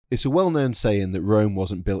It's a well-known saying that Rome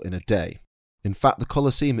wasn't built in a day. In fact, the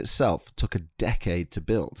Colosseum itself took a decade to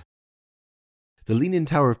build. The Leaning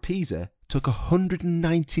Tower of Pisa took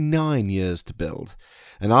 199 years to build,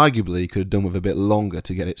 and arguably could have done with a bit longer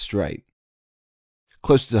to get it straight.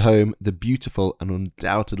 Closer to home, the beautiful and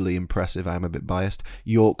undoubtedly impressive, I'm a bit biased,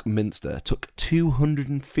 York Minster took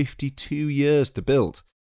 252 years to build.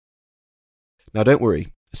 Now don't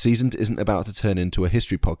worry, Seasoned isn't about to turn into a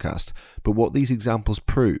history podcast, but what these examples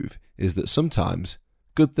prove is that sometimes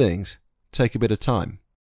good things take a bit of time.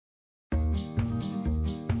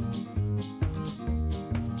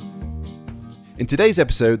 In today's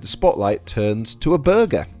episode, the spotlight turns to a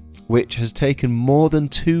burger, which has taken more than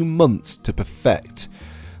 2 months to perfect.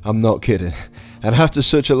 I'm not kidding. And after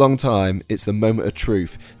such a long time, it's the moment of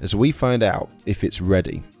truth as we find out if it's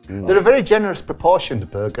ready. They're a very genergenerous proportioned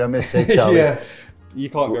burger, I must say, Charlie. Yeah, you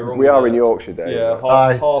can't go wrong We with are that. in Yorkshire, Dave. Yeah,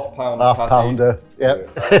 half pound Half patty. pounder, yep.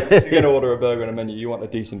 If you're going to order a burger on a menu, you want a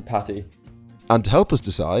decent patty. And to help us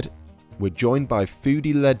decide, we're joined by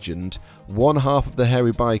foodie legend, one half of the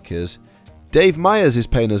Hairy Bikers. Dave Myers is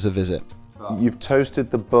paying us a visit. You've toasted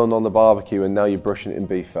the bun on the barbecue and now you're brushing it in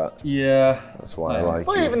beef fat. Yeah. That's why I like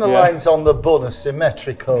Well, it. even the lines on the bun are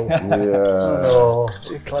symmetrical. Yeah. Oh,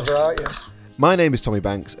 you're clever, aren't you? My name is Tommy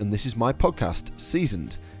Banks and this is my podcast,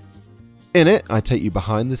 Seasoned. In it, I take you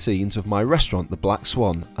behind the scenes of my restaurant, The Black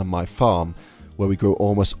Swan, and my farm, where we grow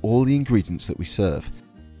almost all the ingredients that we serve.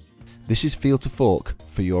 This is Field to Fork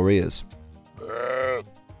for your ears.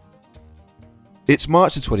 It's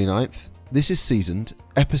March the 29th. This is Seasoned,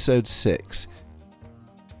 Episode 6.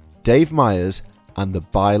 Dave Myers and the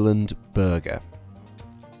Byland Burger.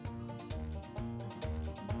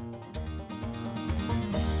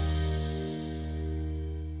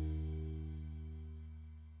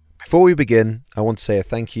 Before we begin, I want to say a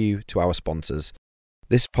thank you to our sponsors.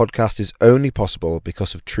 This podcast is only possible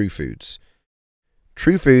because of True Foods.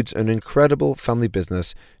 True Foods are an incredible family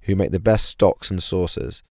business who make the best stocks and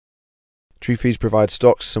sauces. True Foods provides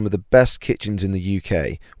stocks to some of the best kitchens in the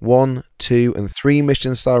UK. 1, 2 and 3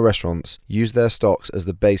 Michelin-star restaurants use their stocks as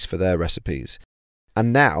the base for their recipes.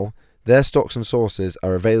 And now, their stocks and sauces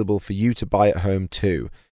are available for you to buy at home too.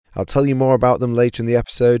 I'll tell you more about them later in the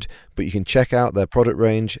episode, but you can check out their product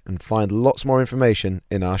range and find lots more information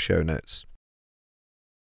in our show notes.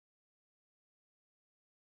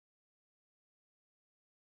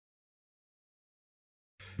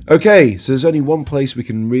 Okay, so there's only one place we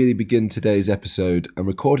can really begin today's episode. I'm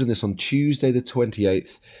recording this on Tuesday the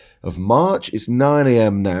 28th of March. It's 9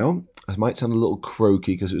 a.m. now. I might sound a little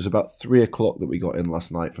croaky because it was about 3 o'clock that we got in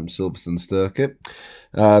last night from Silverstone Circuit,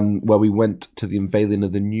 where we went to the unveiling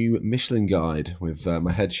of the new Michelin Guide with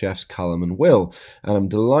my head chefs Callum and Will. And I'm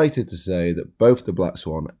delighted to say that both the Black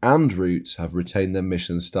Swan and Roots have retained their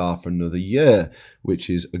Michelin star for another year, which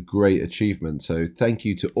is a great achievement. So thank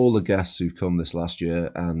you to all the guests who've come this last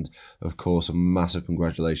year, and of course a massive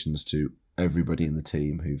congratulations to everybody in the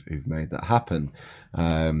team who've made that happen.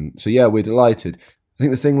 So yeah, we're delighted. I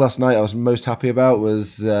think the thing last night I was most happy about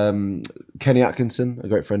was Kenny Atkinson, a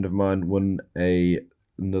great friend of mine, won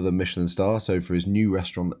another Michelin star. So for his new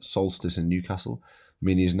restaurant, Solstice in Newcastle, I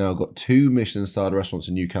mean, he's now got 2 Michelin-starred restaurants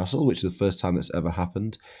in Newcastle, which is the first time that's ever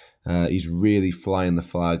happened. He's really flying the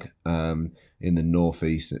flag in the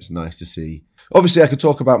northeast. It's nice to see. Obviously, I could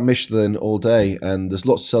talk about Michelin all day, and there's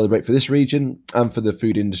lots to celebrate for this region and for the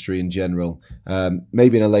food industry in general.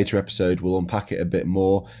 Maybe in a later episode, we'll unpack it a bit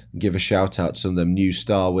more and give a shout out to some of them new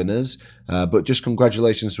star winners. But just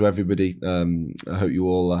congratulations to everybody. I hope you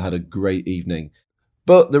all had a great evening.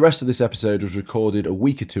 But the rest of this episode was recorded a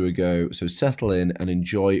week or 2 ago, so settle in and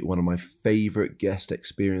enjoy one of my favourite guest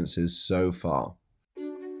experiences so far.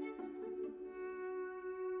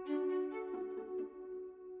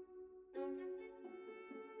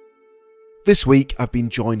 This week, I've been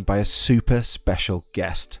joined by a super special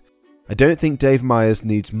guest. I don't think Dave Myers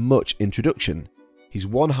needs much introduction. He's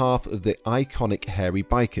one half of the iconic Hairy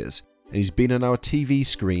Bikers, and he's been on our TV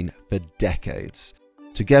screen for decades.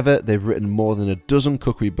 Together, they've written more than a dozen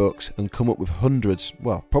cookery books and come up with hundreds,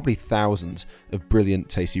 well, probably thousands, of brilliant,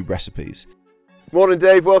 tasty recipes. Morning,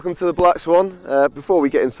 Dave. Welcome to the Black Swan. Before we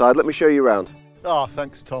get inside, let me show you around. Oh,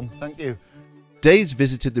 thanks, Tom. Thank you. Dave's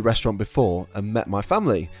visited the restaurant before and met my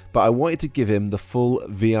family, but I wanted to give him the full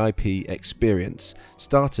VIP experience,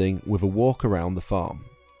 starting with a walk around the farm.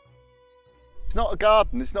 It's not a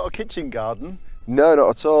garden. It's not a kitchen garden. No, not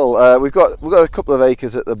at all. We've got a couple of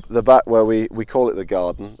acres at the back where we call it the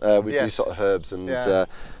garden. We do sort of herbs and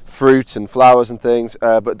fruit and flowers and things.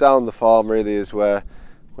 But down the farm really is where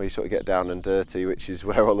you sort of get down and dirty, which is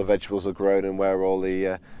where all the vegetables are grown and where all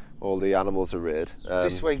the animals are reared. Is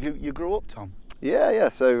this where you grew up, Tom? Yeah.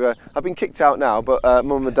 So I've been kicked out now, but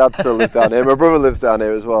Mum and Dad still live down here. My brother lives down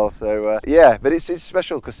here as well. So but it's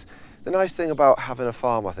special because the nice thing about having a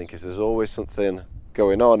farm, I think, is there's always something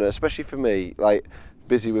going on, and especially for me, like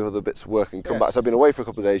busy with other bits of work and come back. So I've been away for a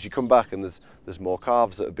couple of days. You come back and there's more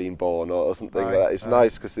calves that have been born or something like that. It's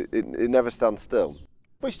nice because it never stands still.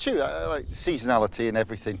 Well, it's true, like seasonality and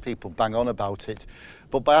everything, people bang on about it,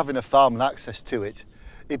 but by having a farm and access to it,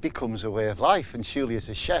 it becomes a way of life, and surely as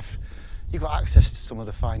a chef, you've got access to some of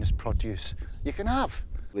the finest produce you can have.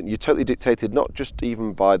 You're totally dictated not just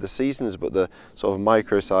even by the seasons, but the sort of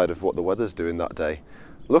micro side of what the weather's doing that day.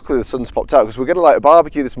 Luckily the sun's popped out because we're going to light a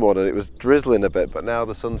barbecue this morning. It was drizzling a bit, but now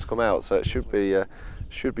the sun's come out, so it should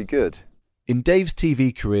be good. In Dave's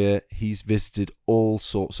TV career, he's visited all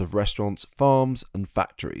sorts of restaurants, farms and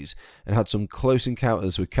factories, and had some close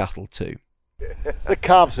encounters with cattle too. The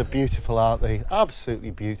calves are beautiful, aren't they?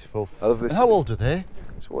 Absolutely beautiful. I love this. And how old are they?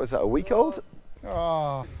 So what is that, a week old?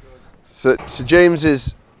 Oh. So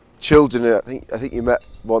James's children, I think you met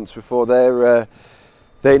once before.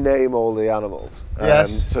 They name all the animals.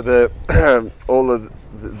 Yes. So all of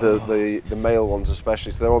the male ones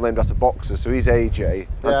especially. So they're all named after boxers. So he's AJ,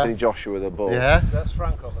 Anthony Joshua the bull. Yeah. That's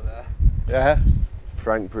Frank over there. Yeah.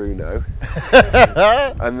 Frank Bruno.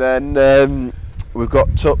 And then we've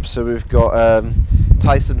got Tups. So we've got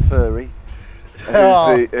Tyson Furry.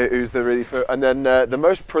 Who's the really and then the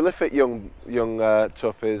most prolific young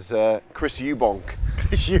tup is Chris Eubonk.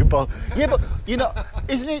 Chris Eubonk. Yeah, but you know,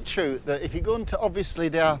 isn't it true that if you go into, obviously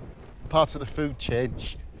they are part of the food chain,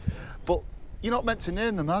 but you're not meant to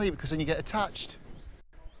name them, are you? Because then you get attached.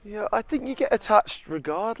 Yeah, I think you get attached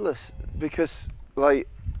regardless because, like,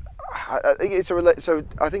 I think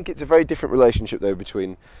it's a very different relationship though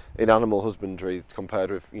between in animal husbandry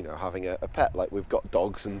compared with having a pet. Like we've got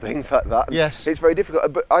dogs and things like that. Yes, it's very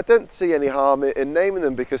difficult, but I don't see any harm in naming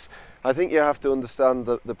them because I think you have to understand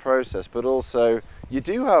the process, but also you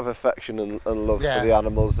do have affection and love for the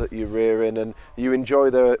animals that you rear in, and you enjoy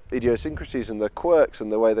their idiosyncrasies and their quirks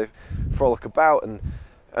and the way they frolic about, and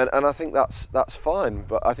I think that's fine.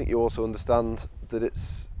 But I think you also understand that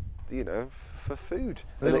it's for food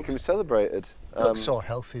and it can be celebrated. It looks so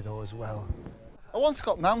healthy though as well. I once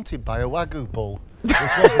got mounted by a Wagyu bull, which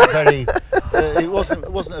wasn't very. It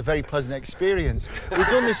wasn't a very pleasant experience. We'd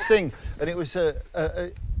done this thing, and it was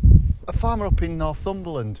a farmer up in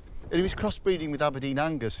Northumberland, and he was crossbreeding with Aberdeen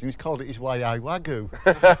Angus, and he called it his YI Wagyu,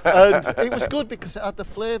 and it was good because it had the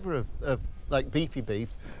flavour of like beefy beef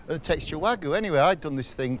and the texture of Wagyu. Anyway, I'd done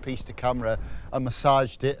this thing, piece to camera, I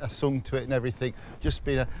massaged it, I sung to it and everything, just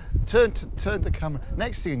been turned the camera.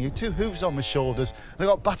 Next thing I knew, 2 hooves on my shoulders, and I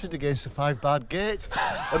got battered against the 5-barred gate,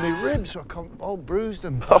 and my ribs were all bruised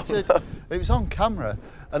and battered. It was on camera,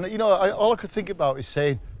 and all I could think about is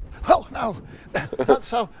saying, well, now,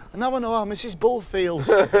 that's how, now I know how Mrs. Bull feels.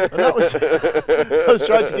 And that was, I was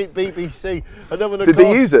trying to keep BBC. And then Did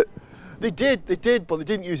they use it? They did, but they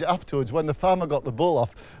didn't use it afterwards when the farmer got the bull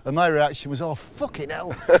off, and my reaction was, oh, fucking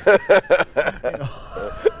hell.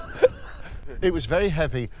 It was very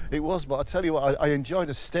heavy, it was, but I tell you what, I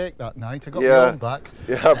enjoyed a steak that night. I got my own back.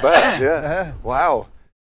 Yeah, I bet, yeah. Wow.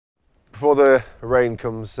 Before the rain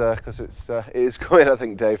comes, because it is coming, I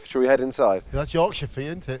think, Dave. Shall we head inside? That's Yorkshire for you,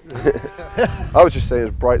 isn't it? I was just saying it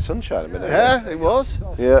was bright sunshine a minute ago. Yeah, it was.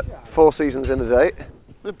 Yeah, 4 seasons in a day.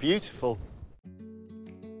 They're beautiful.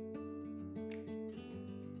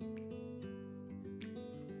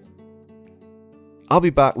 I'll be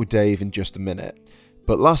back with Dave in just a minute,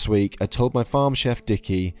 but last week I told my farm chef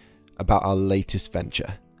Dickie about our latest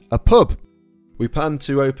venture, a pub. We plan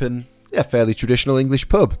to open a fairly traditional English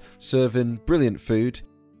pub, serving brilliant food.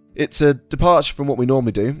 It's a departure from what we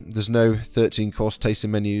normally do. There's no 13-course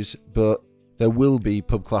tasting menus, but there will be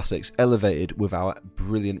pub classics elevated with our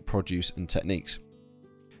brilliant produce and techniques.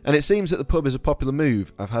 And it seems that the pub is a popular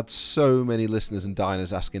move. I've had so many listeners and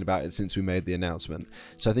diners asking about it since we made the announcement,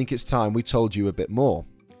 so I think it's time we told you a bit more.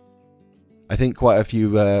 I think quite a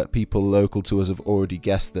few people local to us have already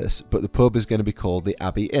guessed this, but the pub is going to be called the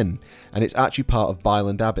Abbey Inn, and it's actually part of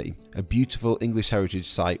Byland Abbey, a beautiful English heritage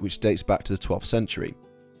site which dates back to the 12th century.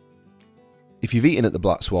 If you've eaten at the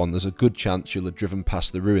Black Swan, there's a good chance you'll have driven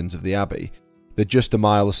past the ruins of the Abbey. They're just a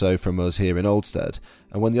mile or so from us here in Oldstead,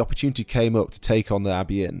 and when the opportunity came up to take on the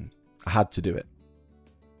Abbey Inn, I had to do it.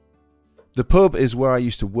 The pub is where I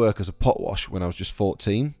used to work as a potwash when I was just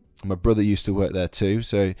 14. My brother used to work there too,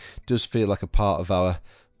 so it does feel like a part of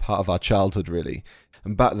our childhood really.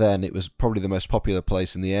 And back then it was probably the most popular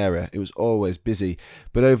place in the area. It was always busy,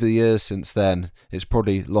 but over the years since then, it's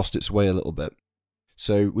probably lost its way a little bit.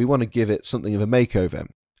 So we want to give it something of a makeover,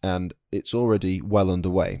 and it's already well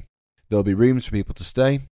underway. There'll be rooms for people to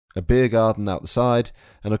stay, a beer garden out the side,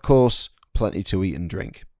 and of course, plenty to eat and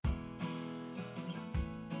drink.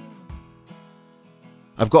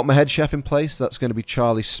 I've got my head chef in place. That's going to be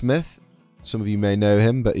Charlie Smith. Some of you may know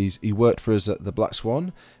him, but he worked for us at the Black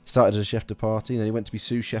Swan. Started as a chef de partie, and then he went to be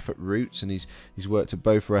sous chef at Roots, and he's worked at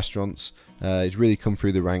both restaurants. He's really come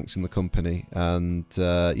through the ranks in the company, and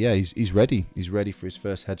he's ready. He's ready for his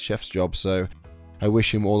first head chef's job. So I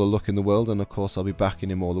wish him all the luck in the world, and of course I'll be backing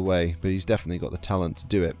him all the way. But he's definitely got the talent to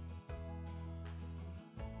do it.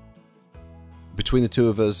 Between the two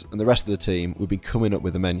of us and the rest of the team, we've been coming up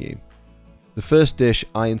with a menu. The first dish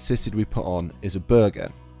I insisted we put on is a burger.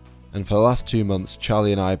 And for the last 2 months,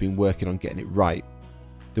 Charlie and I have been working on getting it right.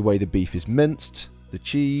 The way the beef is minced, the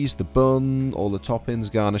cheese, the bun, all the toppings,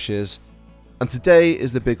 garnishes. And today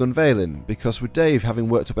is the big unveiling, because with Dave having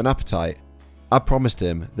worked up an appetite, I promised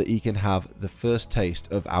him that he can have the first taste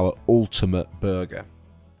of our ultimate burger.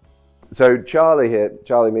 So Charlie here,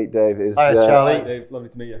 Charlie meet Dave is... Hi Charlie. Hi Dave, lovely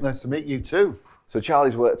to meet you. Nice to meet you too. So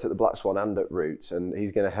Charlie's worked at the Black Swan and at Roots, and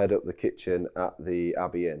he's going to head up the kitchen at the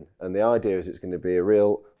Abbey Inn. And the idea is it's going to be a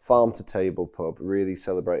real farm-to-table pub, really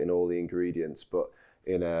celebrating all the ingredients, but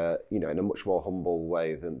in a much more humble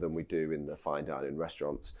way than we do in the fine dining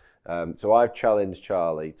restaurants. So I've challenged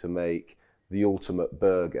Charlie to make the ultimate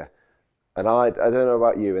burger. And I don't know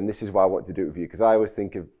about you, and this is why I want to do it with you, because I always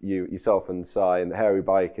think of yourself and Si and the Hairy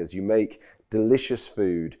Bikers. You make delicious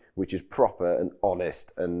food, which is proper and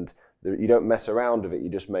honest, and you don't mess around with it, you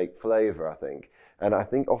just make flavour, I think. And I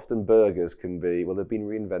think often burgers can be, well, they've been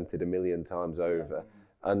reinvented a million times over,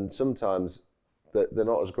 and sometimes they're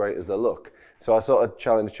not as great as they look. So I sort of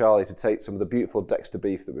challenged Charlie to take some of the beautiful Dexter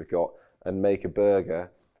beef that we've got and make a burger.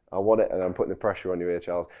 I want it, and I'm putting the pressure on you here,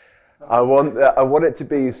 Charles. I want it to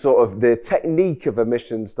be sort of the technique of a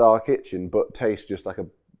Michelin star kitchen, but taste just like a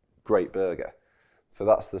great burger. So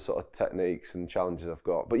that's the sort of techniques and challenges I've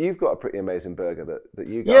got. But you've got a pretty amazing burger that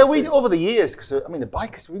you guys do. Over the years, because I mean the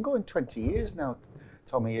bikers, we've been going 20 years now,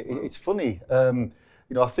 Tommy. It's funny.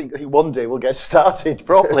 I think one day we'll get started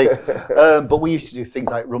properly. But we used to do things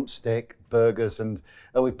like rump steak burgers, and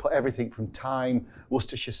we put everything from thyme,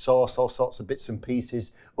 Worcestershire sauce, all sorts of bits and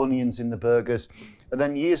pieces, onions in the burgers. And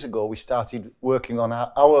then years ago, we started working on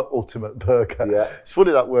our ultimate burger. Yeah. It's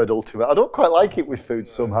funny, that word ultimate. I don't quite like it with food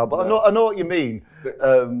somehow, but no. I know what you mean.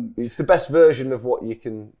 It's the best version of what you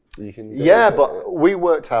can do. Yeah, but we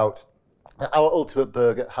worked out that our ultimate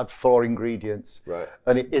burger had 4 ingredients. Right.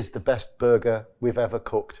 And it is the best burger we've ever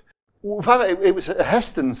cooked. We found out it was a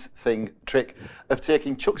Heston's trick of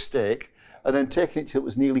taking chuck steak and then taking it till it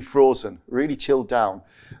was nearly frozen, really chilled down,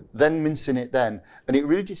 then mincing it then. And it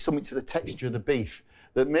really did something to the texture of the beef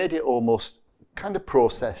that made it almost kind of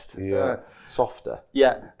processed. Yeah, softer.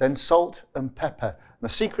 Yeah, then salt and pepper. And the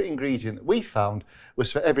secret ingredient that we found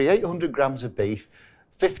was for every 800 grams of beef,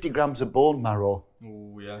 50 grams of bone marrow.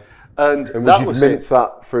 Oh, yeah. And would you mince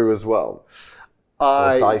that through as well?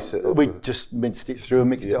 Or dice it up? We just minced it through and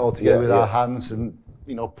mixed it all together with our hands and,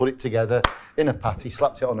 put it together in a patty,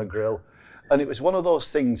 slapped it on a grill. And it was one of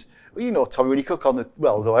those things, Tommy, when you cook on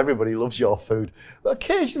though everybody loves your food, but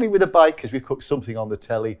occasionally with the bikers, we cook something on the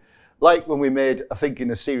telly. Like when we made, I think in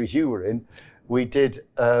the series you were in, we did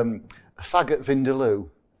a faggot vindaloo,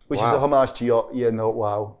 which is a homage to your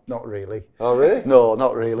not really. Oh, really? No,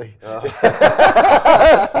 not really. Oh.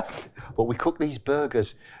 But we cooked these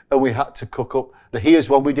burgers, and we had to cook up the here's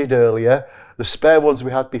one we did earlier, the spare ones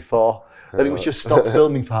we had before, and it was just stop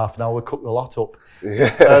filming for half an hour, we cooked the lot up.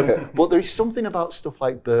 Yeah. But there is something about stuff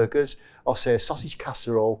like burgers, or say a sausage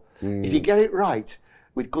casserole, if you get it right,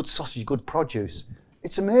 with good sausage, good produce,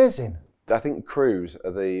 it's amazing. I think crews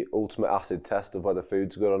are the ultimate acid test of whether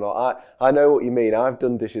food's good or not. I know what you mean. I've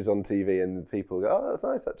done dishes on TV and people go, oh, that's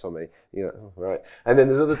nice, that Tommy. Oh, right. And then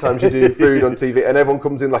there's other times you do food on TV and everyone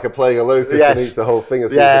comes in like a plague of locusts and eats the whole thing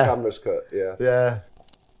as soon as the camera's cut. Yeah.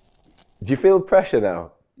 Do you feel pressure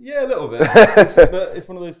now? Yeah, a little bit. It's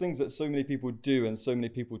one of those things that so many people do and so many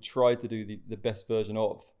people try to do the best version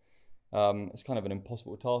of. It's kind of an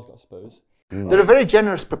impossible task, I suppose. They're a very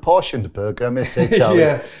generous proportioned burger, I must say, Charlie.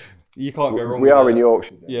 Yeah. You can't go wrong We are in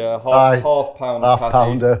Yorkshire. Yeah, half pound half patty.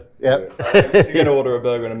 Pounder, yep. If you're going to order a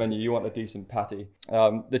burger on a menu, you want a decent patty.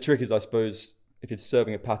 The trick is, I suppose, if you're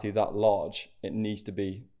serving a patty that large, it needs to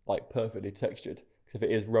be like perfectly textured. Because if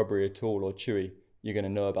it is rubbery at all or chewy, you're going to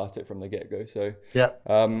know about it from the get-go. So,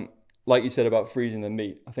 like you said about freezing the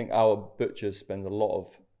meat, I think our butchers spend a lot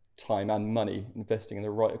of time and money investing in the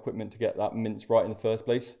right equipment to get that mince right in the first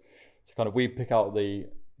place. So kind of we pick out the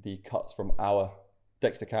cuts from our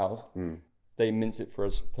Dexter cows, they mince it for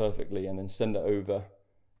us perfectly and then send it over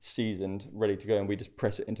seasoned, ready to go, and we just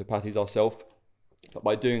press it into patties ourselves. But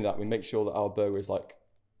by doing that, we make sure that our burger is like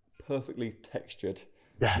perfectly textured,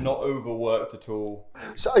 Yeah. not overworked at all.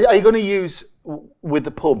 So are you going to use, with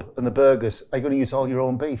the pub and the burgers, are you going to use all your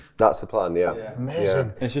own beef? That's the plan, yeah. Amazing. Yeah.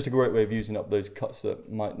 And it's just a great way of using up those cuts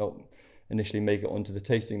that might not initially make it onto the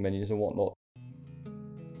tasting menus and whatnot.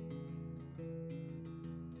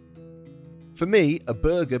 For me, a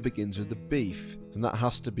burger begins with the beef, and that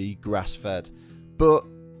has to be grass-fed. But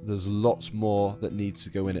there's lots more that needs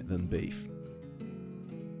to go in it than beef.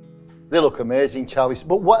 They look amazing, Charlie.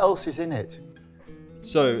 But what else is in it?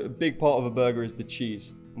 So a big part of a burger is the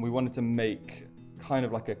cheese. And we wanted to make kind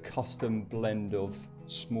of like a custom blend of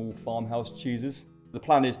small farmhouse cheeses. The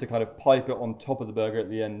plan is to kind of pipe it on top of the burger at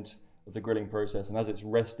the end of the grilling process. And as it's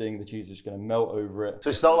resting, the cheese is just going to melt over it. So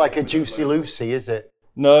it's not like a Juicy Lucy, is it?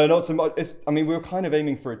 No, not so much. We were kind of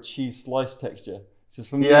aiming for a cheese slice texture. So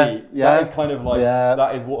for me, Yeah. that is kind of like, Yeah.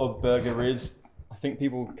 that is what a burger is. I think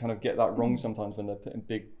people kind of get that wrong sometimes when they're putting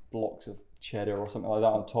big blocks of cheddar or something like that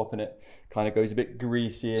on top, and it kind of goes a bit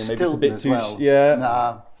greasy and maybe it's a bit as too... well. Yeah.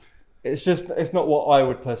 Nah. It's not what I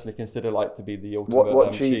would personally consider like to be the ultimate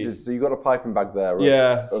What cheese is? So you got a piping bag there, right?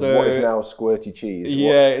 Yeah, Of so- what is now squirty cheese.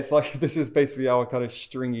 Yeah, it's like, this is basically our kind of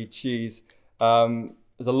stringy cheese.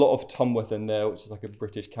 There's a lot of Tumworth in there, which is like a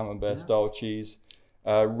British camembert style cheese.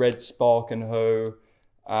 Red Spark and Hoe,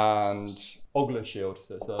 and Ogler Shield.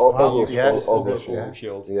 So it's Ogler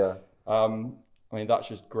Shield. Yeah. I mean, that's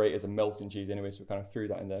just great as a melting cheese anyway, so we kind of threw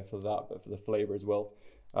that in there for that, but for the flavour as well.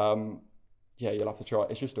 Yeah, you'll have to try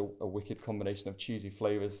it. It's just a wicked combination of cheesy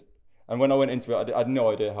flavours. And when I went into it, I had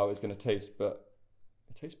no idea how it was going to taste, but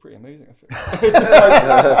it tastes pretty amazing, I think. It's just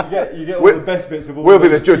like, you get all the best bits of all We'll be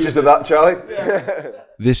the those judges cheeses. of that, Charlie.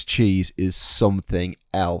 This cheese is something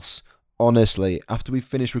else. Honestly, after we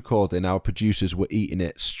finished recording, our producers were eating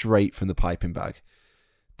it straight from the piping bag.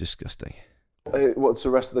 Disgusting. What's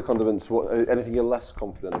the rest of the condiments? Anything you're less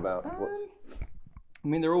confident about? I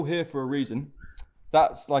mean, they're all here for a reason.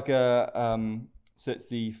 That's like so it's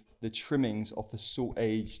the trimmings of the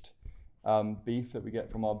salt-aged beef that we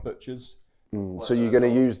get from our butchers. So you're going to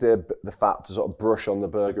use the fat to sort of brush on the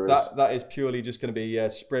burger? That is purely just going to be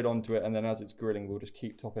spread onto it, and then as it's grilling, we'll just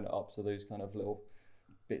keep topping it up. So those kind of little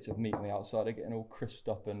bits of meat on the outside are getting all crisped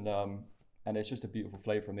up, and it's just a beautiful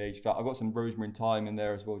flavour from the aged fat. I've got some rosemary and thyme in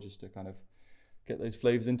there as well, just to kind of get those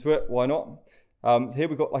flavours into it. Why not? Here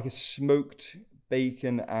we've got like a smoked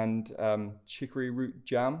bacon and chicory root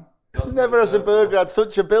jam. Never has a burger had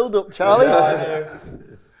such a build-up, Charlie. Yeah, I know.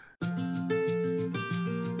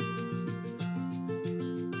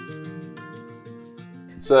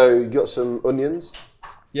 So you got some onions?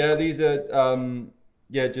 Yeah, these are,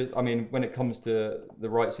 when it comes to the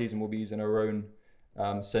right season, we'll be using our own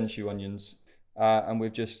sensu onions. And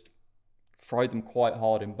we've just fried them quite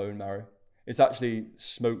hard in bone marrow. It's actually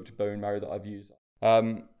smoked bone marrow that I've used.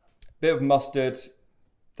 Bit of mustard.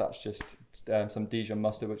 That's just some Dijon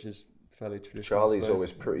mustard, which is fairly traditional. Charlie's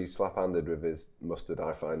always pretty slap-handed with his mustard,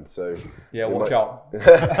 I find. So yeah, watch out.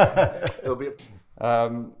 It'll be.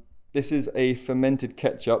 This is a fermented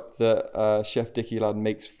ketchup that Chef Dickie Lad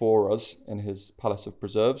makes for us in his Palace of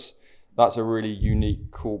Preserves. That's a really unique,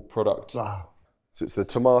 cool product. Wow. So it's the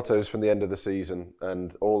tomatoes from the end of the season,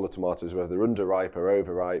 and all the tomatoes, whether they're underripe or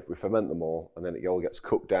overripe, we ferment them all, and then it all gets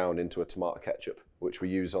cooked down into a tomato ketchup, which we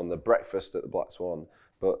use on the breakfast at the Black Swan,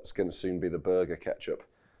 but it's going to soon be the burger ketchup.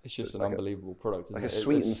 It's just So an unbelievable product, isn't Like it? a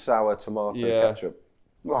sweet and sour tomato ketchup.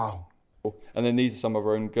 Wow. And then these are some of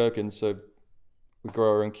our own gherkins. So we grow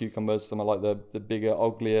our own cucumbers. Some are like the bigger,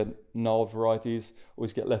 uglier, gnarled varieties.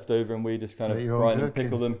 Always get left over, and we just kind of Make your own brine and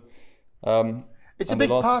pickle gherkins. them. It's a big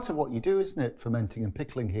part of what you do, isn't it? Fermenting and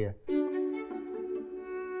pickling here.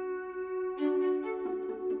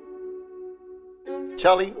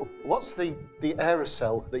 Charlie, what's the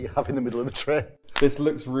aerosol that you have in the middle of the tray? This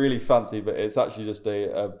looks really fancy, but it's actually just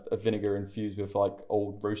a vinegar infused with like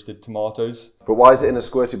old roasted tomatoes. But why is it in a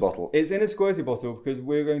squirty bottle? It's in a squirty bottle because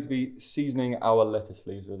we're going to be seasoning our lettuce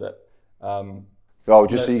leaves with it.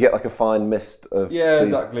 Just so you get like a fine mist of season.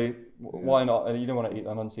 Exactly. Why not? And you don't want to eat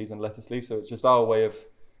an unseasoned lettuce leaf, so it's just our way of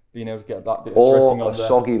being able to get that bit of dressing on Or a there.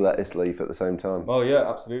 soggy lettuce leaf at the same time. Oh yeah,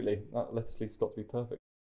 absolutely. That lettuce leaf's got to be perfect.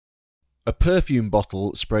 A perfume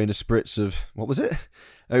bottle spraying a spritz of, what was it?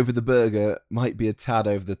 Over the burger might be a tad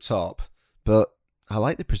over the top, but I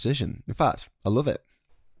like the precision. In fact, I love it.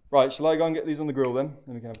 Right, shall I go and get these on the grill then?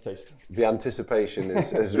 And we can have a taste. The anticipation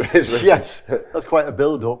is really... Yes, that's quite a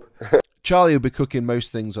build-up. Charlie will be cooking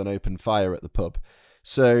most things on open fire at the pub.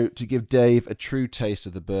 So to give Dave a true taste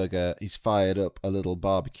of the burger, he's fired up a little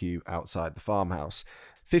barbecue outside the farmhouse.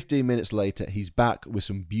 15 minutes later, he's back with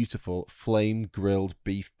some beautiful flame-grilled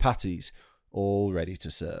beef patties, all ready to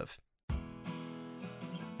serve.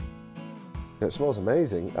 It smells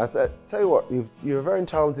amazing. I tell you what, you're a very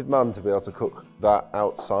talented man to be able to cook that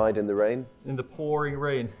outside in the rain. In the pouring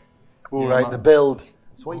rain. All right, the build.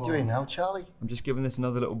 So what are you doing now, Charlie? I'm just giving this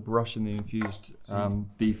another little brush in the infused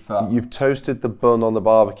beef fat. You've toasted the bun on the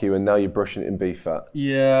barbecue and now you're brushing it in beef fat.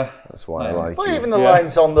 Yeah. That's why I like Well, it. even the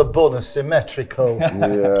lines on the bun are symmetrical.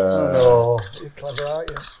 Yeah. Oh, you're clever,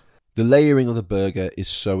 aren't you? The layering of the burger is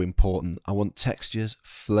so important. I want textures,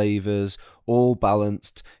 flavours, all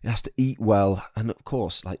balanced. It has to eat well, and of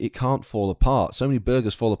course, like, it can't fall apart. So many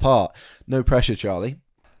burgers fall apart. No pressure, Charlie.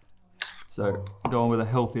 So go on with a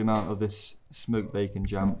healthy amount of this smoked bacon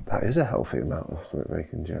jam. That is a healthy amount of smoked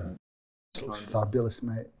bacon jam. It looks fabulous,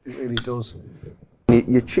 mate. It really does.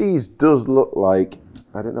 Your cheese does look like,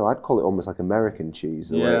 I don't know, I'd call it almost like American cheese,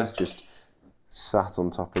 the way it's just sat on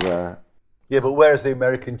top of there. Yeah, but whereas the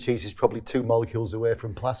American cheese is probably 2 molecules away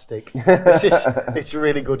from plastic, it's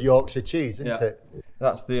really good Yorkshire cheese, isn't it?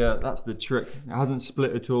 That's the trick. It hasn't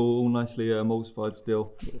split at all nicely emulsified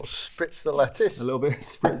still. Spritz the lettuce. A little bit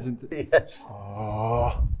spritz into Yes.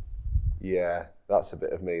 Oh, yeah, that's a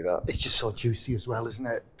bit of me, that. It's just so juicy as well, isn't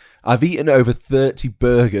it? I've eaten over 30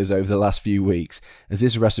 burgers over the last few weeks as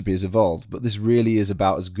this recipe has evolved, but this really is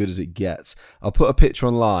about as good as it gets. I'll put a picture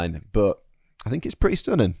online, but I think it's pretty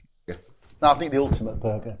stunning. No, I think the ultimate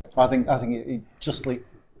burger. I think it justly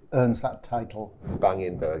earns that title.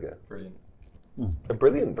 Banging burger. brilliant. A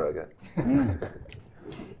brilliant burger.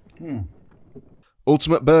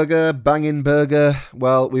 Ultimate burger, banging burger.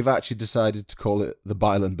 Well, we've actually decided to call it the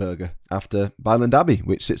Byland burger after Byland Abbey,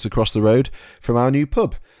 which sits across the road from our new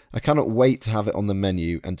pub. I cannot wait to have it on the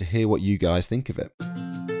menu and to hear what you guys think of it.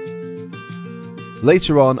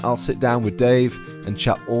 Later on, I'll sit down with Dave and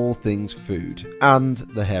chat all things food and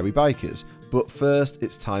the Hairy Bikers. But first,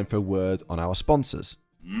 it's time for a word on our sponsors.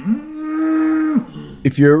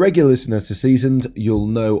 If you're a regular listener to Seasoned, you'll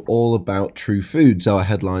know all about True Foods, our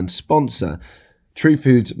headline sponsor. True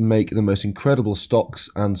Foods make the most incredible stocks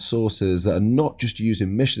and sauces that are not just used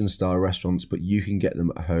in Michelin-star restaurants, but you can get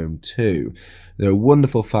them at home too. They're a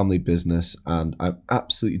wonderful family business, and I'm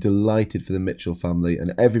absolutely delighted for the Mitchell family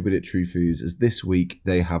and everybody at True Foods, as this week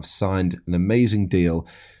they have signed an amazing deal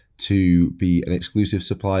to be an exclusive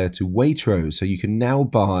supplier to Waitrose. So you can now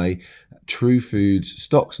buy True Foods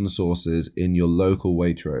stocks and sauces in your local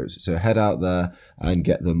Waitrose. So head out there and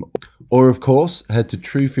get them. Or of course, head to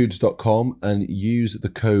truefoods.com and use the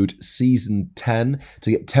code SEASON10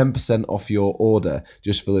 to get 10% off your order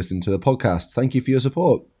just for listening to the podcast. Thank you for your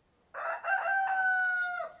support.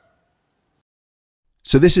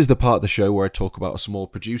 So this is the part of the show where I talk about a small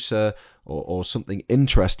producer or something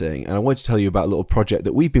interesting. And I want to tell you about a little project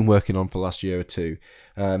that we've been working on for the last year or two.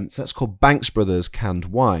 So that's called Banks Brothers Canned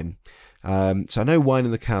Wine. So I know wine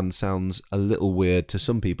in the can sounds a little weird to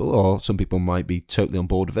some people, or some people might be totally on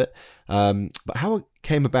board with it. But how it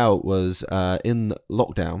came about was in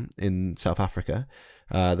lockdown in South Africa.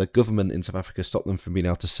 The government in South Africa stopped them from being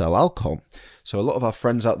able to sell alcohol. So a lot of our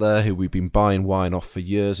friends out there who we've been buying wine off for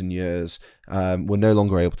years and years were no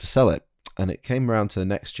longer able to sell it. And it came around to the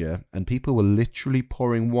next year, and people were literally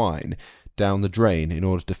pouring wine down the drain in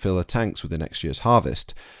order to fill their tanks with the next year's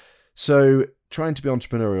harvest. So trying to be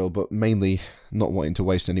entrepreneurial, but mainly not wanting to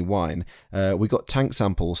waste any wine, we got tank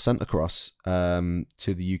samples sent across to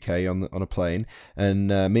the UK on a plane, and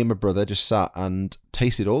me and my brother just sat and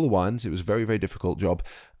tasted all the wines. It was a very, very difficult job,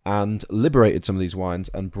 and liberated some of these wines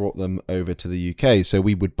and brought them over to the UK. So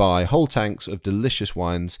we would buy whole tanks of delicious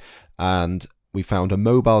wines, and we found a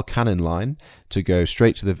mobile canning line to go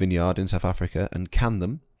straight to the vineyard in South Africa and can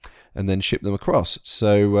them, and then ship them across.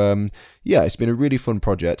 So, it's been a really fun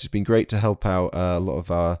project. It's been great to help out a lot of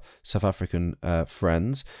our South African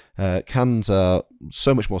friends. Cans are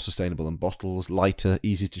so much more sustainable than bottles, lighter,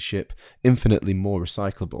 easy to ship, infinitely more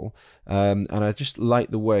recyclable. And I just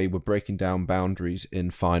like the way we're breaking down boundaries in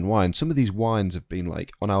fine wine. Some of these wines have been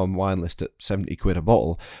like on our wine list at 70 quid a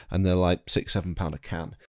bottle, and they're like £6-7 a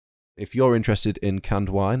can. If you're interested in canned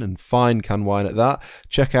wine, and fine canned wine at that,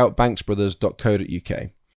 check out banksbrothers.co.uk.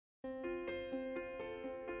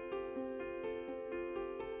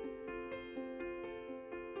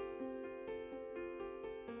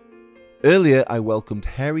 Earlier, I welcomed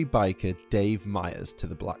hairy biker Dave Myers to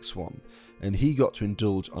the Black Swan, and he got to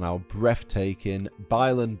indulge on our breathtaking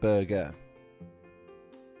Byland burger.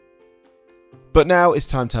 But now it's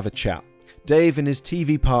time to have a chat. Dave and his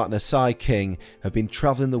TV partner Cy King have been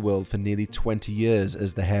travelling the world for nearly 20 years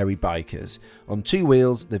as the Hairy Bikers. On two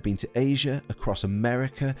wheels, they've been to Asia, across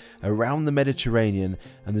America, around the Mediterranean,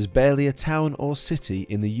 and there's barely a town or city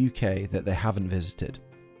in the UK that they haven't visited.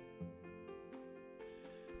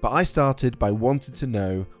 But I started by wanting to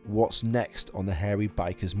know what's next on the Hairy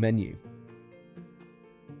Bikers menu.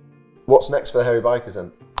 What's next for the Hairy Bikers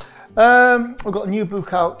then? We've got a new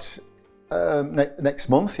book out next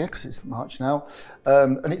month, because it's March now,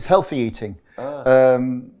 and it's healthy eating.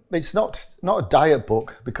 It's not a diet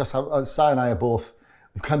book because Si and I are both,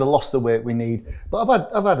 we've kind of lost the weight we need. But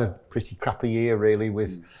I've had a pretty crappy year really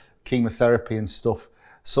with chemotherapy and stuff.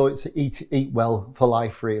 So it's eat well for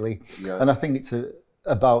life really, and I think it's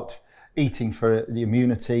about eating for the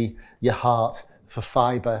immunity, your heart, for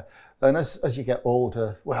fibre. And as you get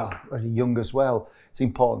older, well, as you're young as well, it's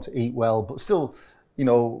important to eat well, but still,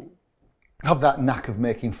 have that knack of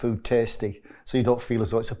making food tasty so you don't feel as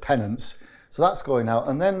though it's a penance. So that's going out.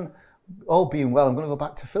 And then, all being well, I'm going to go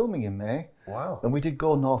back to filming in May. Wow. And we did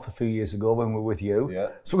Go North a few years ago when we were with you. Yeah.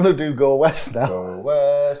 So we're going to do Go West now. Go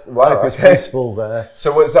West. Wow, It's peaceful there.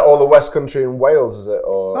 So is that all the West Country in Wales, is it?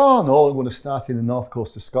 Or? Oh, no, we're going to start in the north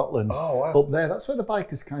coast of Scotland. Oh, wow. Up there. That's where the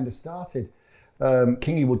bikers kind of started.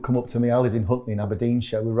 Kingy would come up to me. I live in Huntly in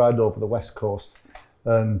Aberdeenshire. We ride over the west coast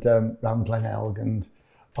and round Glenelg and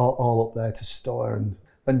all up there to Stour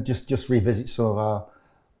and just revisit some of our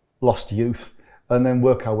lost youth and then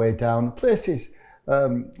work our way down. Places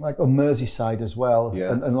like on Merseyside as well,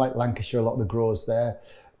 and like Lancashire, a lot of the growers there,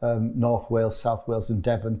 North Wales, South Wales and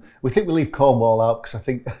Devon. We think we leave Cornwall out because I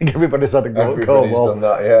think everybody's had a go at Cornwall. Everybody's done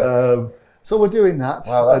that, yeah. So we're doing that.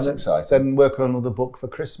 Wow, that's exciting. Then working on another book for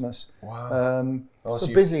Christmas. Wow. So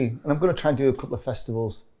busy. And I'm going to try and do a couple of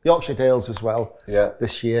festivals. Yorkshire Dales as well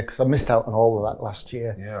this year, because I missed out on all of that last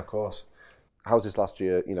year. Yeah, of course. How's this last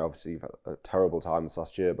year? Obviously you've had a terrible time this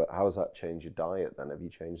last year, but how has that changed your diet then? Have you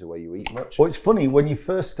changed the way you eat much? Well, it's funny, when you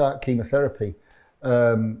first start chemotherapy,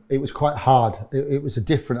 it was quite hard. It was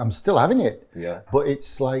I'm still having it. Yeah. But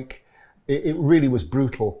it's like, it really was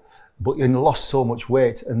brutal. But you lost so much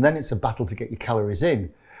weight, and then it's a battle to get your calories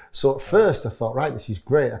in. So at first I thought, right, this is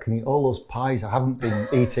great. I can eat all those pies I haven't been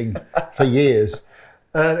eating for years,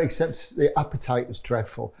 except the appetite was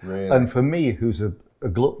dreadful. Really? And for me, who's a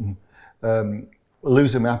glutton,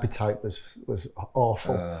 losing my appetite was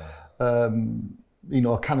awful. A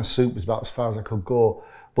can of soup was about as far as I could go.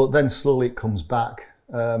 But then slowly it comes back.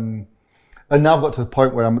 And now I've got to the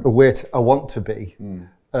point where I'm at the weight I want to be.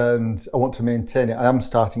 And I want to maintain it. I am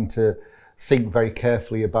starting to think very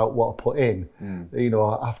carefully about what I put in.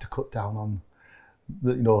 I have to cut down on,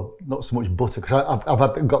 not so much butter, because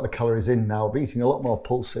I've got the calories in now. I've been eating a lot more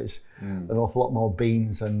pulses, an awful lot more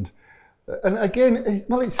beans, and again,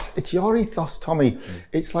 it's your ethos, Tommy.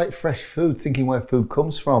 It's like fresh food, thinking where food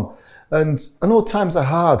comes from. And I know times are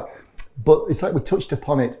hard, but it's like we touched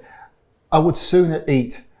upon it. I would sooner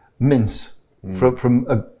eat mince from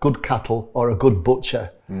a good cattle or a good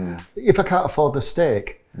butcher if I can't afford the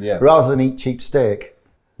steak, rather than eat cheap steak.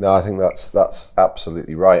 No, I think that's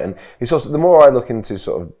absolutely right. And it's also, the more I look into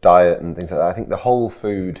sort of diet and things like that, I think the whole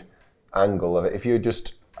food angle of it,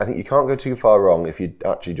 I think you can't go too far wrong if you're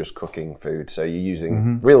actually just cooking food. So you're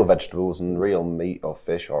using real vegetables and real meat or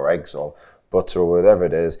fish or eggs or butter or whatever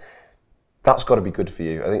it is. That's got to be good for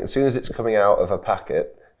you. I think as soon as it's coming out of a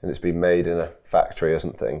packet and it's been made in a factory or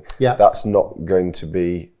something, that's not going to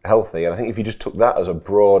be healthy. And I think if you just took that as a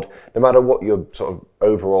broad, no matter what your sort of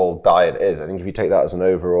overall diet is, I think if you take that as an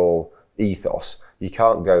overall ethos, you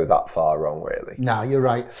can't go that far wrong, really. No, you're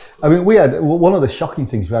right. I mean, we had one of the shocking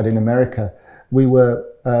things we had in America. We were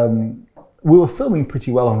filming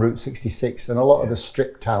pretty well on Route 66 and a lot of the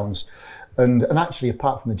strip towns. And actually,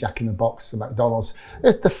 apart from the Jack in the Box, the McDonald's,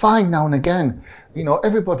 they're fine now and again.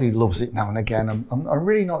 Everybody loves it now and again. I'm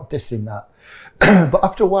really not dissing that. But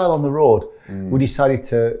after a while on the road, we decided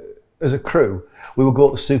to, as a crew, we would go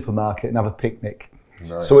to the supermarket and have a picnic.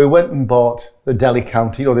 Nice. So we went and bought the deli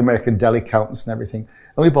counter, the American deli counters and everything,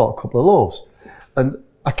 and we bought a couple of loaves. And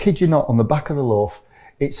I kid you not, on the back of the loaf,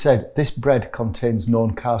 it said, "This bread contains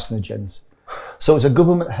known carcinogens." So it's a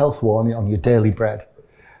government health warning on your daily bread.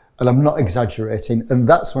 And I'm not exaggerating. And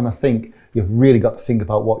that's when I think you've really got to think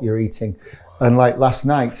about what you're eating. And like last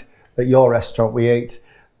night at your restaurant, we ate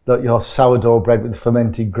your sourdough bread with the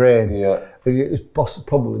fermented grain. Yeah. It was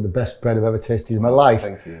probably the best bread I've ever tasted in my life.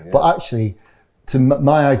 Thank you. Yeah. But actually,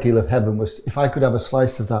 my ideal of heaven was if I could have a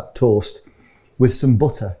slice of that toast with some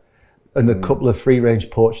butter and a couple of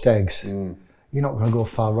free-range poached eggs. You're not going to go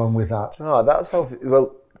far wrong with that. Oh, that's healthy.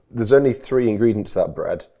 Well, there's only 3 ingredients to that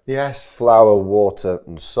bread. Yes. Flour, water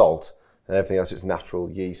and salt. And everything else is natural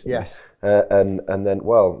yeast. Yes. And then,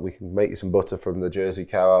 we can make you some butter from the Jersey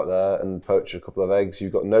cow out there and poach a couple of eggs.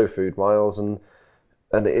 You've got no food miles and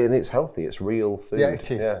it's healthy. It's real food. Yeah, it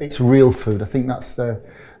is. Yeah. It's real food. I think that's the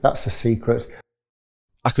secret.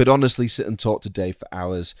 I could honestly sit and talk to Dave for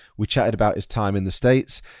hours. We chatted about his time in the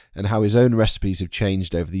States and how his own recipes have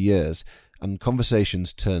changed over the years, and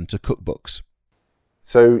conversations turned to cookbooks.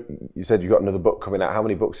 So you said you've got another book coming out. How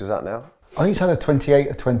many books is that now? I think it's either 28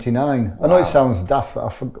 or 29. Wow. I know it sounds daft that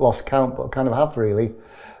I've lost count, but I kind of have really.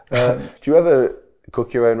 Do you ever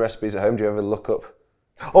cook your own recipes at home? Do you ever look up?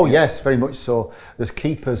 Oh yes, very much so. There's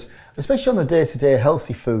keepers, especially on the day-to-day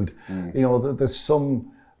healthy food. You know, there's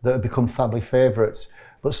some that have become family favourites,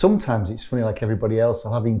 but sometimes it's funny, like everybody else,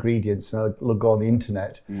 I'll have ingredients and I'll go on the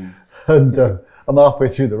internet and I'm halfway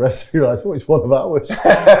through the recipe, and I thought it's one of ours.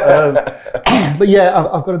 But yeah,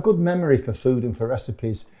 I've got a good memory for food and for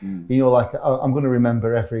recipes. You know, like I'm going to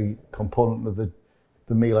remember every component of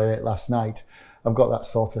the meal I ate last night. I've got that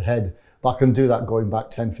sort of head. But I can do that going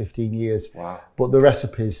back 10, 15 years. Wow. But the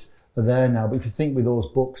recipes are there now. But if you think with those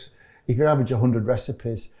books, if you average 100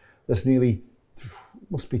 recipes, there's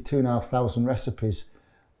must be 2,500 recipes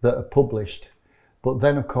that are published. But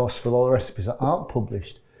then, of course, for all the recipes that aren't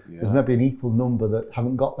published, there's maybe an equal number that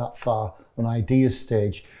haven't got that far on ideas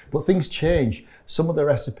stage. But things change. Some of the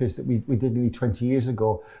recipes that we did nearly 20 years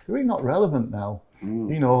ago, they're really not relevant now.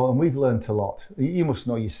 You know, and we've learnt a lot. You must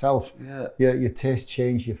know yourself. Yeah. Your taste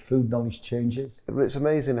changes, your food knowledge changes. It's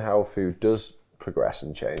amazing how food does progress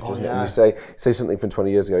and change, doesn't it? And you say something from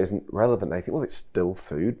 20 years ago isn't relevant. I think, well, it's still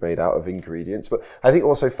food made out of ingredients. But I think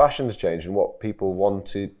also fashion's changed and what people want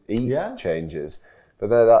to eat changes. But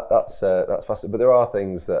that's fascinating. But there are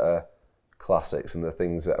things that are classics and the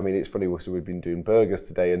things that, I mean, it's funny, we've been doing burgers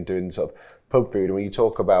today and doing sort of pub food. And when you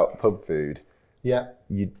talk about pub food,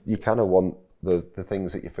 you kind of want the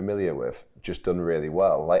things that you're familiar with just done really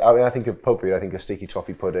well. Like, I mean, I think of pub food, I think of sticky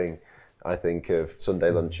toffee pudding, I think of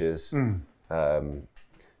Sunday lunches. One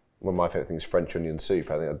of my favourite things is French onion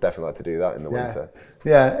soup. I think I'd definitely like to do that in the winter.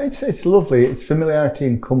 Yeah, it's lovely. It's familiarity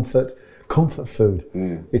and comfort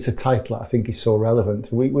food. It's a title that I think is so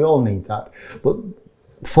relevant. We all need that. But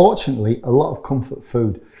fortunately, a lot of comfort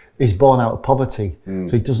food is born out of poverty,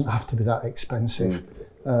 so it doesn't have to be that expensive.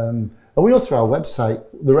 And we know through our website,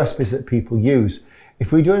 the recipes that people use,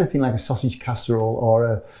 if we do anything like a sausage casserole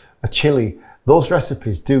or a chili, those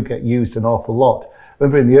recipes do get used an awful lot.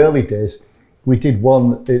 Remember in the early days, we did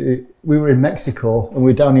one, we were in Mexico and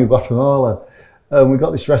we were down near Guatemala, and we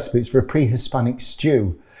got this recipe. It's for a pre-Hispanic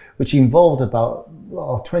stew, which involved about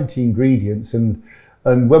 20 ingredients. And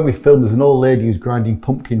when we filmed, there's an old lady who's grinding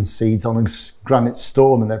pumpkin seeds on a granite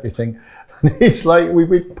stone and everything. And it's like,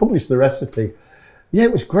 we published the recipe. Yeah,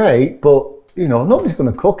 it was great, but, you know, nobody's going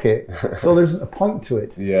to cook it, so there isn't a point to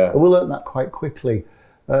it. And we learned that quite quickly.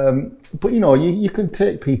 But, you know, you can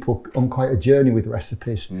take people on quite a journey with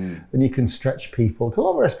recipes, and you can stretch people. Because a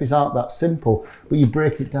lot of recipes aren't that simple, but you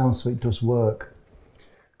break it down so it does work.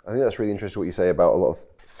 I think that's really interesting what you say about a lot of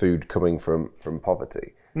food coming from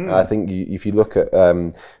poverty. I think if you look at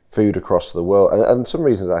food across the world, and some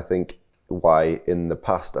reasons I think why in the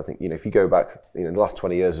past, I think, you know, if you go back, you know, in the last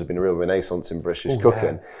 20 years, there's been a real renaissance in British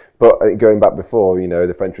cooking. But going back before, you know,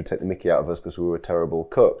 the French would take the mickey out of us because we were terrible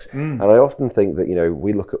cooks. And I often think that, you know,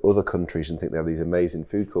 we look at other countries and think they have these amazing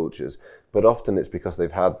food cultures, but often it's because they've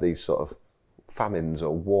had these sort of famines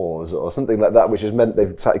or wars or something like that, which has meant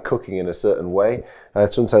they've started cooking in a certain way. I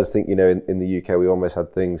sometimes think, you know, in the UK, we almost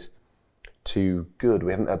had things too good.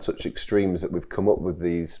 We haven't had such extremes that we've come up with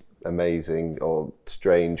these amazing or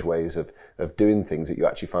strange ways of doing things that you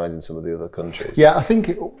actually find in some of the other countries. Yeah, I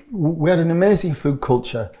think we had an amazing food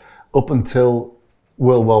culture up until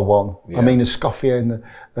World War One. I mean, Escoffier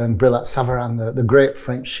and Brillat Savarin, the great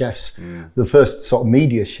French chefs, the first sort of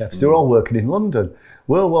media chefs, they were all working in London.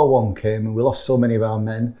 World War One came and we lost so many of our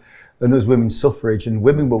men, and there was women's suffrage and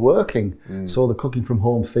women were working, so the cooking from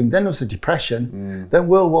home thing. Then there was the Depression, then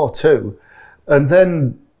World War Two, and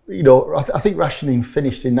then, you know, I think rationing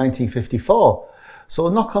finished in 1954. So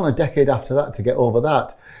knock on a decade after that to get over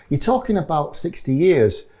that. You're talking about 60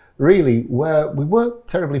 years, really, where we weren't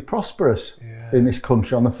terribly prosperous in this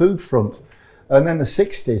country on the food front. And then the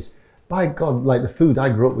 60s, by God, like the food I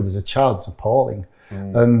grew up with as a child is appalling.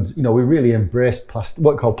 And, you know, we really embraced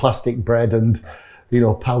what we call plastic bread and, you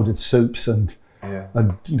know, powdered soups and,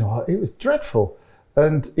 you know, it was dreadful.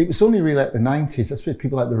 And it was only really like the 90s, that's with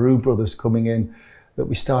people like the Roux brothers coming in, that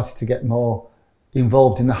we started to get more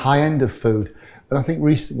involved in the high end of food. And I think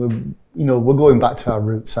recently, you know, we're going back to our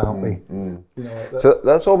roots, aren't we? You know, so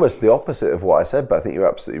that's almost the opposite of what I said, but I think you're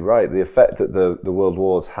absolutely right. The effect that the World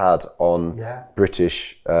Wars had on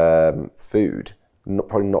British food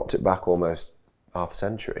probably knocked it back almost half a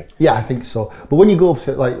century. Yeah, I think so. But when you go up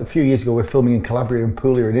to, like, a few years ago, we're filming in Calabria and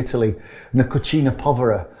Puglia in Italy, and the cucina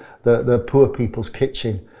povera, the poor people's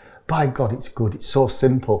kitchen. By God, it's good. It's so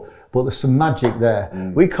simple, but there's some magic there.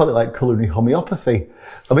 We call it like culinary homeopathy.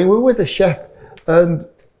 I mean, we were with a chef, and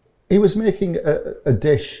he was making a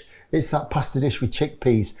dish. It's that pasta dish with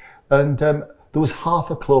chickpeas, and there was half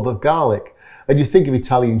a clove of garlic. And you think of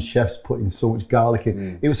Italian chefs putting so much garlic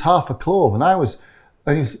in. It was half a clove, and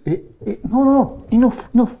no,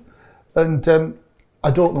 enough. And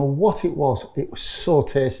I don't know what it was. It was so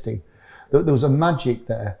tasty. There was a magic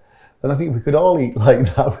there. And I think if we could all eat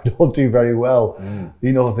like that, we'd all do very well.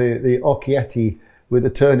 You know, the occhietti with the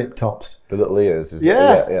turnip tops. The little ears.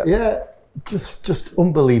 Yeah. Just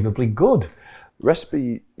unbelievably good.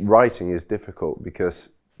 Recipe writing is difficult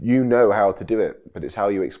because you know how to do it, but it's how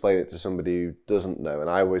you explain it to somebody who doesn't know. And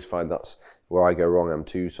I always find that's where I go wrong. I'm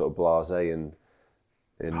too sort of blasé and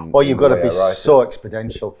you've got to be so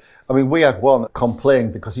exponential. I mean, we had one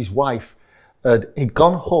complain because his wife he'd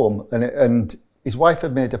gone home and his wife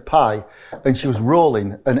had made a pie and she was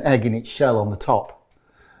rolling an egg in its shell on the top.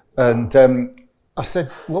 And I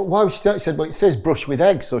said, well, why was she doing that? She said, well, it says brush with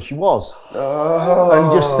egg, so she was. Oh.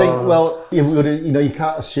 And you just think, well, you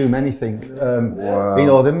can't assume anything. Wow. You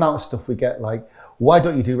know, the amount of stuff we get, like, why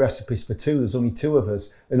don't you do recipes for 2? There's only 2 of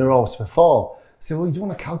us, and they're always for 4. I said, well, do you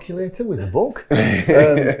want a calculator with a book?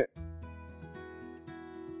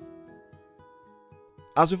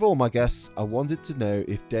 As with all my guests, I wanted to know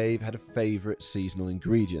if Dave had a favourite seasonal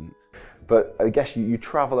ingredient. But I guess you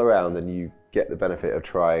travel around and you get the benefit of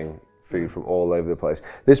trying food from all over the place.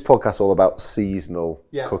 This podcast is all about seasonal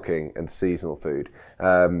cooking and seasonal food.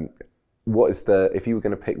 What is if you were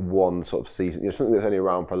going to pick one sort of season, something that's only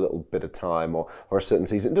around for a little bit of time or a certain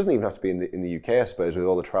season, it doesn't even have to be in the UK, I suppose, with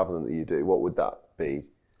all the travelling that you do, what would that be?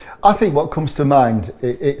 I think what comes to mind,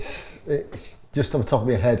 it's just off the top of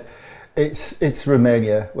my head, it's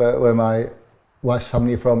Romania, where my wife's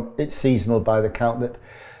family are from. It's seasonal by the count that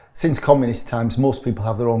since communist times, most people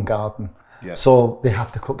have their own garden. Yeah. So they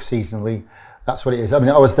have to cook seasonally. That's what it is. I mean,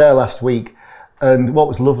 I was there last week, and what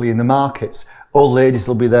was lovely in the markets, old ladies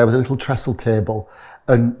will be there with a little trestle table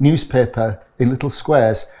and newspaper in little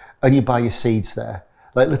squares, and you buy your seeds there.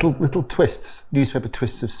 Like little twists, newspaper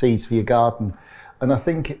twists of seeds for your garden. And I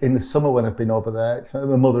think in the summer when I've been over there, it's my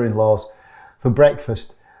mother-in-law's, for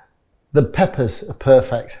breakfast, the peppers are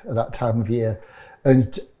perfect at that time of year.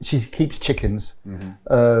 And she keeps chickens.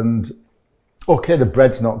 And okay, the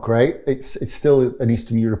bread's not great. It's still an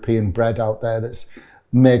Eastern European bread out there that's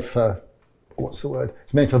made for, what's the word?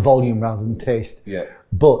 It's made for volume rather than taste. Yeah.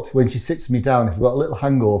 But when she sits me down, if I've got a little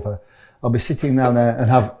hangover, I'll be sitting down there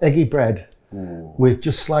and have eggy bread with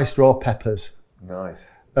just sliced raw peppers. Nice.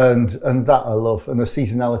 And that I love. And the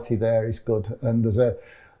seasonality there is good. And there's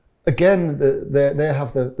they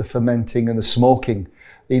have the fermenting and the smoking.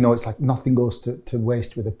 You know, it's like nothing goes to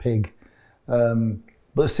waste with a pig.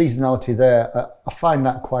 But the seasonality there, I find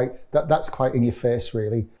that that's quite in your face,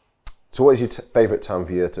 really. So what is your favourite time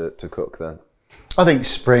of year to cook then? I think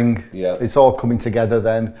spring. Yeah. It's all coming together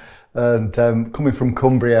then. And coming from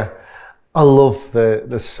Cumbria, I love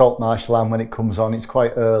the salt marsh lamb when it comes on. It's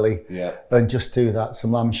quite early. Yeah. And just do that,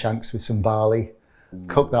 some lamb shanks with some barley,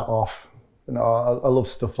 cook that off. You know, I love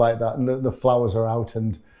stuff like that. And the flowers are out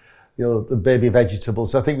and, you know, the baby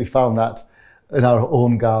vegetables. I think we found that in our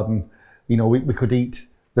own garden. You know, we could eat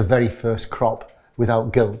the very first crop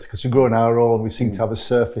without guilt because we're growing our own. We seem to have a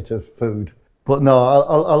surfeit of food. But no,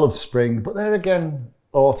 I love spring. But there again,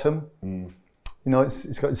 autumn. You know,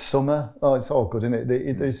 it's got summer. Oh, it's all good, isn't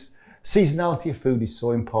it? There's seasonality of food is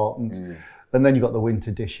so important. And then you've got the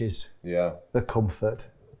winter dishes. Yeah. The comfort.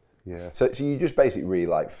 Yeah. So you just basically really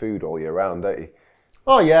like food all year round, don't you?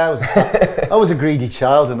 Oh yeah, I was a greedy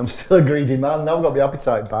child and I'm still a greedy man. Now I've got my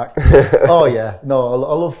appetite back. Oh yeah, no,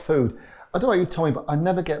 I love food. I don't know what you told me, but I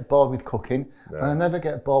never get bored with cooking and I never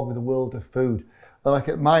get bored with the world of food. Like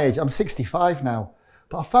at my age, I'm 65 now,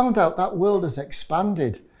 but I found out that world has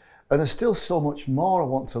expanded and there's still so much more I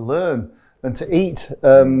want to learn and to eat.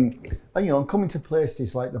 And, you know, I'm coming to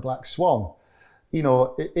places like the Black Swan. You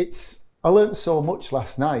know, I learned so much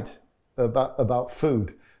last night about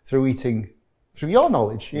food through eating, through your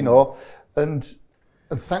knowledge, you know, and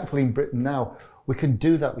thankfully in Britain now, we can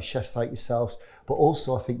do that with chefs like yourselves, but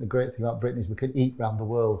also I think the great thing about Britain is we can eat around the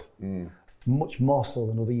world, much more so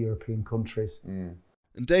than other European countries. And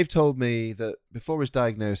Dave told me that before his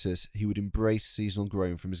diagnosis, he would embrace seasonal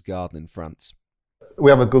growing from his garden in France. We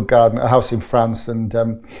have a good garden, a house in France, and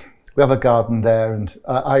we have a garden there. And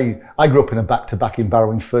I grew up in a back-to-back in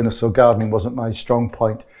Barrow-in-Furness, so gardening wasn't my strong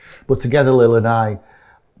point. But together, Lil and I,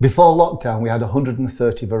 before lockdown, we had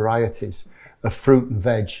 130 varieties of fruit and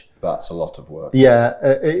veg. That's a lot of work. Yeah,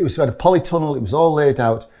 we had a polytunnel, it was all laid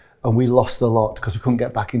out, and we lost the lot because we couldn't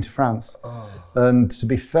get back into France. And to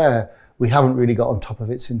be fair, we haven't really got on top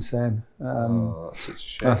of it since then. That's such a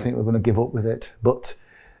shame. I think we're going to give up with it. But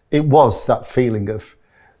it was that feeling of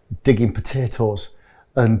digging potatoes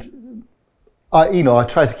and I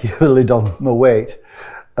tried to keep a lid on my weight,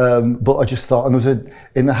 but I just thought, and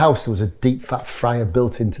in the house there was a deep fat fryer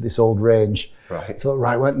built into this old range. Right. So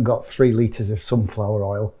I went and got 3 litres of sunflower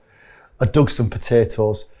oil. I dug some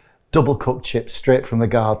potatoes, double cooked chips straight from the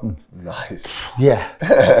garden. Nice.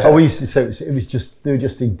 Yeah. We used to say they were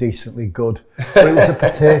just indecently good. But it was the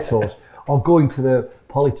potatoes, or going to the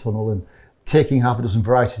polytunnel and taking half a dozen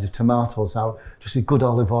varieties of tomatoes out, just with good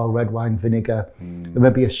olive oil, red wine, vinegar, and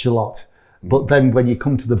maybe a shallot. But then when you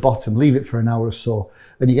come to the bottom, leave it for an hour or so,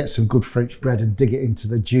 and you get some good French bread and dig it into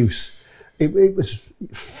the juice. It was,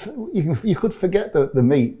 you could forget the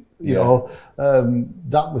meat, you know.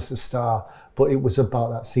 That was the star. But it was about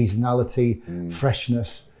that seasonality,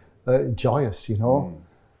 freshness, joyous, you know.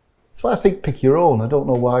 That's why I think pick your own. I don't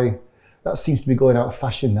know why that seems to be going out of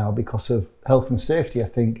fashion now because of health and safety, I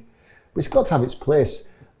think. But it's got to have its place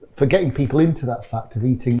for getting people into that fact of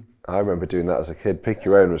eating. I remember doing that as a kid. Pick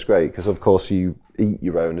your own was great because, of course, you eat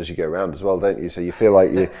your own as you go around as well, don't you? So you feel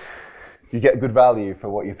like you get good value for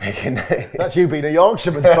what you're picking. That's you being a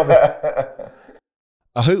Yorkshireman, Tommy.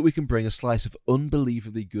 I hope we can bring a slice of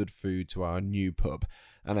unbelievably good food to our new pub,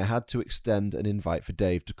 and I had to extend an invite for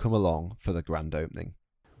Dave to come along for the grand opening.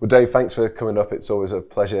 Well, Dave, thanks for coming up. It's always a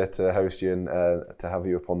pleasure to host you and to have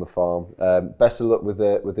you up on the farm. Best of luck with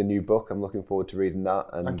the new book. I'm looking forward to reading that.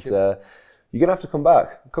 And Thank you. You're going to have to come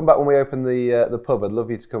back. Come back when we open the pub. I'd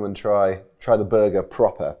love you to come and try the burger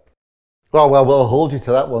proper. Well, we'll hold you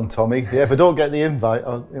to that one, Tommy. Yeah, if I don't get the invite,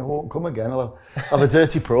 I won't come again. I'll have a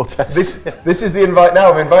dirty protest. This is the invite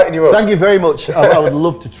now. I'm inviting you up. Thank you very much. I would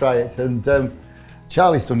love to try it. And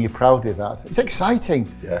Charlie's done you proud with that. It's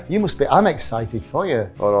exciting. Yeah. You must be. I'm excited for you.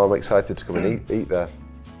 Oh no, I'm excited to come and eat there.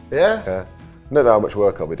 Yeah? Yeah. I don't know how much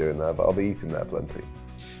work I'll be doing there, but I'll be eating there plenty.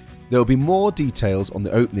 There'll be more details on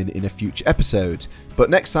the opening in a future episode, but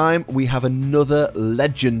next time we have another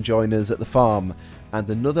legend join us at the farm and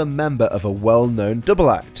another member of a well-known double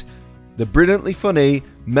act. The brilliantly funny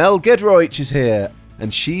Mel Gedroich is here,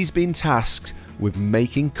 and she's been tasked with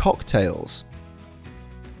making cocktails.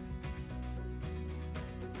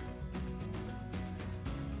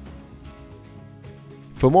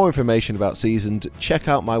 For more information about Seasoned, check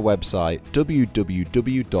out my website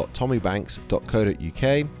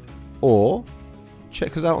www.tommybanks.co.uk or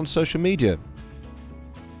check us out on social media.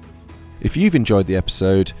 If you've enjoyed the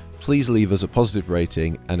episode, please leave us a positive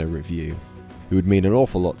rating and a review. It would mean an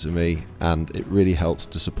awful lot to me, and it really helps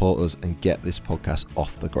to support us and get this podcast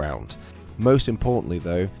off the ground. Most importantly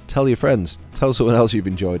though, tell your friends, tell someone else you've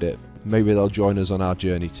enjoyed it. Maybe they'll join us on our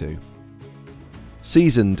journey too.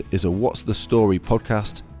 Seasoned is a What's the Story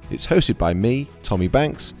podcast. It's hosted by me, Tommy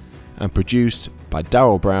Banks, and produced by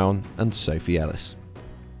Darryl Brown and Sophie Ellis.